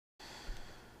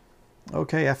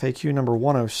Okay, FAQ number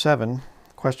 107.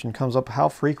 Question comes up, how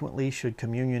frequently should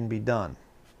communion be done?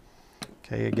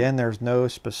 Okay, again, there's no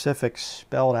specifics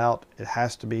spelled out. It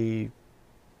has to be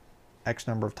X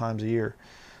number of times a year.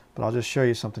 But I'll just show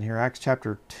you something here. Acts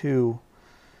chapter 2,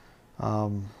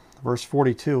 verse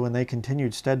 42, and they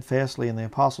continued steadfastly in the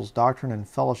apostles' doctrine and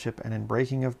fellowship and in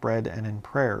breaking of bread and in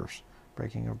prayers.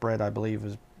 Breaking of bread, I believe,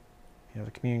 is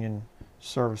the communion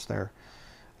service there.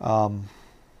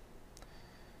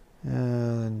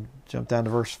 And jump down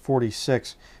to verse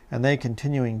 46. And they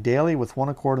continuing daily with one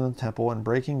accord in the temple and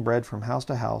breaking bread from house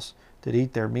to house did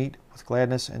eat their meat with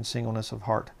gladness and singleness of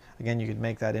heart. Again, you could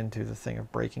make that into the thing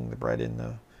of breaking the bread in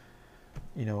the,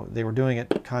 they were doing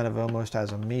it kind of almost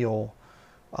as a meal,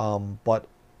 but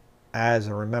as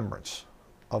a remembrance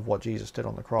of what Jesus did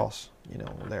on the cross,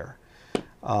 there.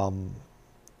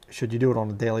 Should you do it on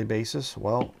a daily basis?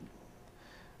 Well,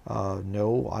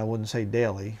 no, I wouldn't say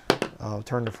daily.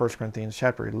 Turn to 1 Corinthians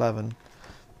chapter 11.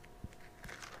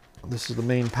 This is the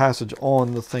main passage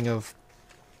on the thing of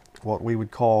what we would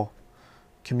call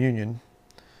communion.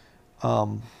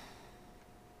 1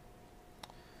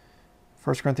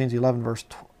 Corinthians 11 verse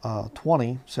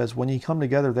 20 says, when ye come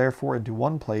together therefore into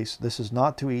one place, this is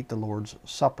not to eat the Lord's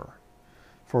supper.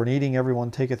 For in eating everyone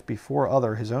taketh before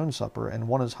other his own supper, and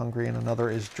one is hungry and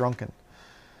another is drunken.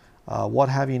 What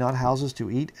have ye not houses to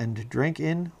eat and to drink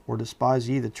in? Or despise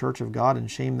ye the church of God,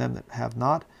 and shame them that have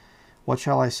not? What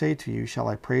shall I say to you? Shall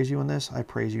I praise you in this? I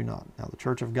praise you not. Now the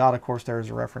church of God, of course, there is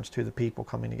a reference to the people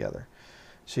coming together.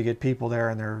 So you get people there,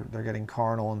 and they're getting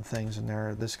carnal and things, and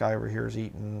this guy over here is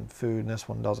eating food, and this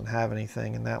one doesn't have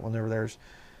anything, and that one over there's,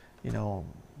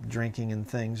 drinking and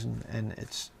things, and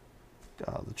it's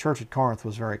the church at Corinth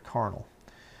was very carnal.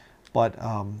 But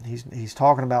he's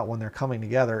talking about when they're coming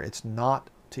together, it's not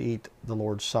to eat the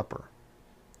Lord's Supper.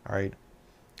 All right.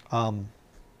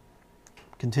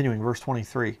 Continuing, verse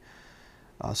 23.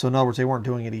 So in other words, they weren't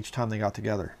doing it each time they got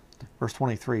together. Verse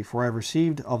 23. For I have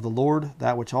received of the Lord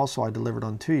that which also I delivered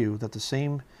unto you, that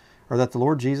the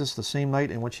Lord Jesus, the same night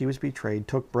in which he was betrayed,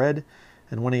 took bread,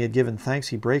 and when he had given thanks,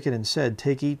 he brake it and said,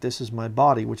 Take, eat, this is my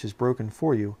body, which is broken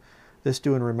for you. This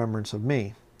do in remembrance of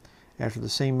me. After the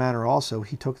same manner also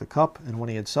he took the cup, and when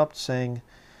he had supped, saying,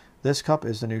 This cup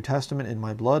is the New Testament in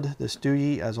my blood. This do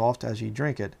ye as oft as ye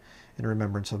drink it, in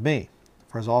remembrance of me.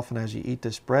 For as often as ye eat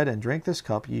this bread and drink this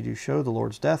cup, ye do show the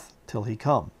Lord's death till he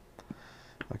come.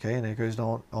 Okay, and it goes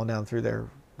on down through there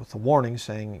with the warning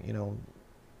saying,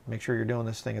 make sure you're doing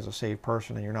this thing as a saved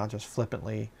person and you're not just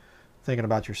flippantly thinking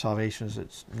about your salvation as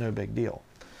it's no big deal.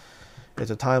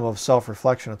 It's a time of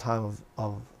self-reflection, a time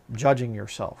of judging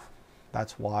yourself.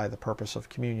 That's why the purpose of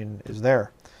communion is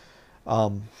there.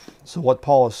 So what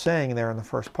Paul is saying there in the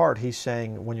first part, he's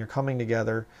saying when you're coming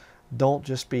together, don't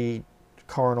just be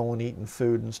carnal and eating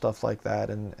food and stuff like that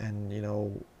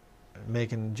and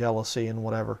making jealousy and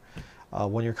whatever.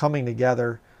 When you're coming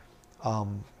together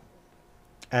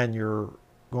and you're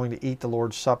going to eat the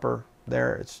Lord's Supper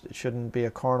there, it shouldn't be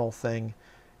a carnal thing.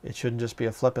 It shouldn't just be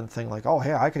a flippant thing like, oh,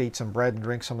 hey, I could eat some bread and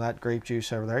drink some of that grape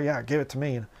juice over there. Yeah, give it to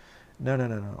me.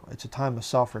 No. It's a time of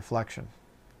self-reflection.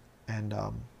 And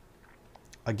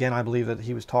again, I believe that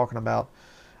he was talking about,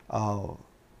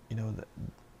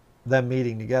 them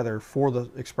meeting together for the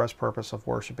express purpose of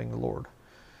worshiping the Lord.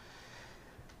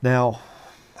 Now,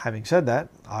 having said that,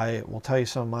 I will tell you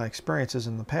some of my experiences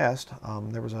in the past.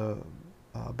 There was a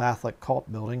Catholic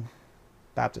cult building,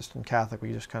 Baptist and Catholic,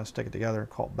 we just kind of stick it together,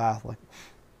 called Catholic.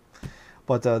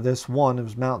 But this one, it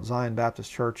was Mount Zion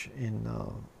Baptist Church in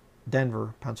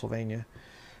Denver, Pennsylvania.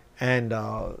 And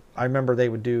I remember they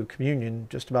would do communion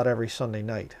just about every Sunday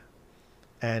night.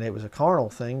 And it was a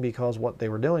carnal thing because what they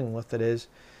were doing with it is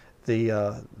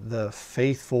the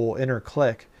faithful inner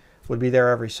clique would be there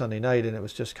every Sunday night, and it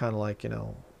was just kind of like,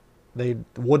 they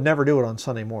would never do it on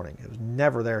Sunday morning. It was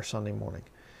never there Sunday morning.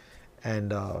 And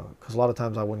because a lot of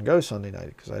times I wouldn't go Sunday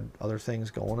night because I had other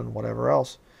things going and whatever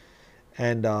else.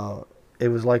 And it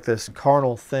was like this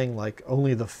carnal thing, like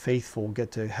only the faithful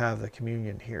get to have the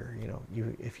communion here.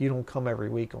 If you don't come every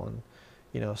week on,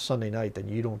 Sunday night, then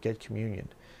you don't get communion.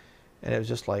 And it was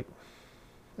just like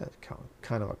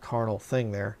kind of a carnal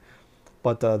thing there.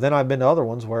 But then I've been to other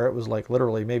ones where it was like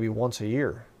literally maybe once a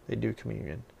year they do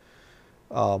communion.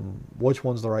 Which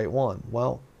one's the right one?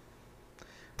 Well,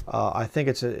 I think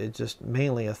it's just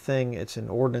mainly a thing. It's an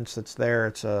ordinance that's there.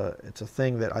 It's a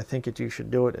thing that I think that you should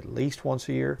do it at least once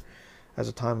a year as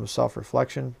a time of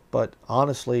self-reflection. But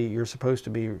honestly, you're supposed to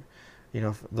be,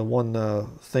 the one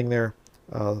thing there,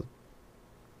 2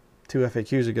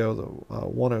 FAQs ago, the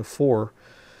 104,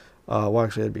 well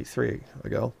actually it'd be 3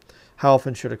 ago. How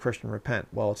often should a Christian repent?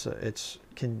 Well, it's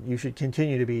you should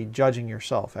continue to be judging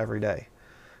yourself every day.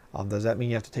 Does that mean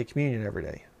you have to take communion every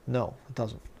day? No, it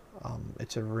doesn't.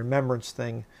 It's a remembrance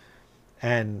thing,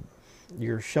 and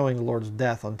you're showing the Lord's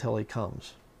death until He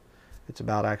comes. It's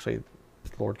about actually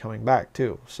the Lord coming back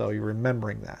too. So you're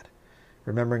remembering that,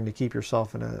 remembering to keep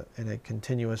yourself in a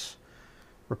continuous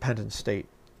repentant state.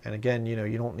 And again, you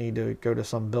don't need to go to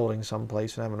some building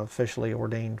someplace and have an officially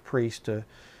ordained priest to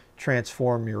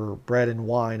transform your bread and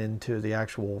wine into the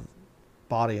actual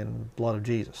body and blood of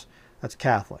Jesus. That's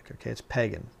Catholic, okay? It's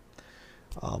pagan.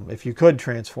 If you could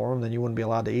transform them, then you wouldn't be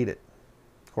allowed to eat it,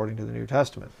 according to the New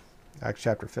Testament. Acts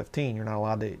chapter 15, you're not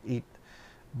allowed to eat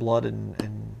blood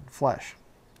and flesh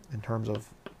in terms of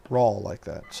raw like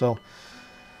that. So,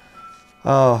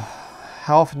 how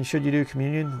often should you do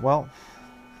communion? Well,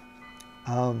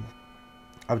 I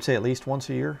would say at least once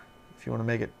a year. If you want to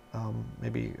make it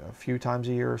maybe a few times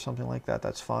a year or something like that,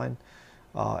 that's fine.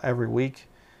 Every week.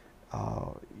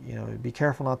 Be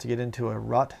careful not to get into a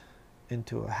rut,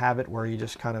 into a habit where you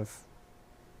just kind of,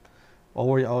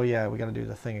 oh yeah, we got to do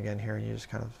the thing again here, and you just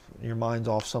kind of, your mind's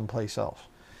off someplace else.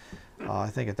 I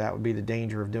think that would be the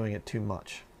danger of doing it too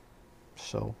much.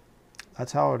 So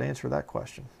that's how I would answer that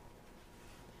question.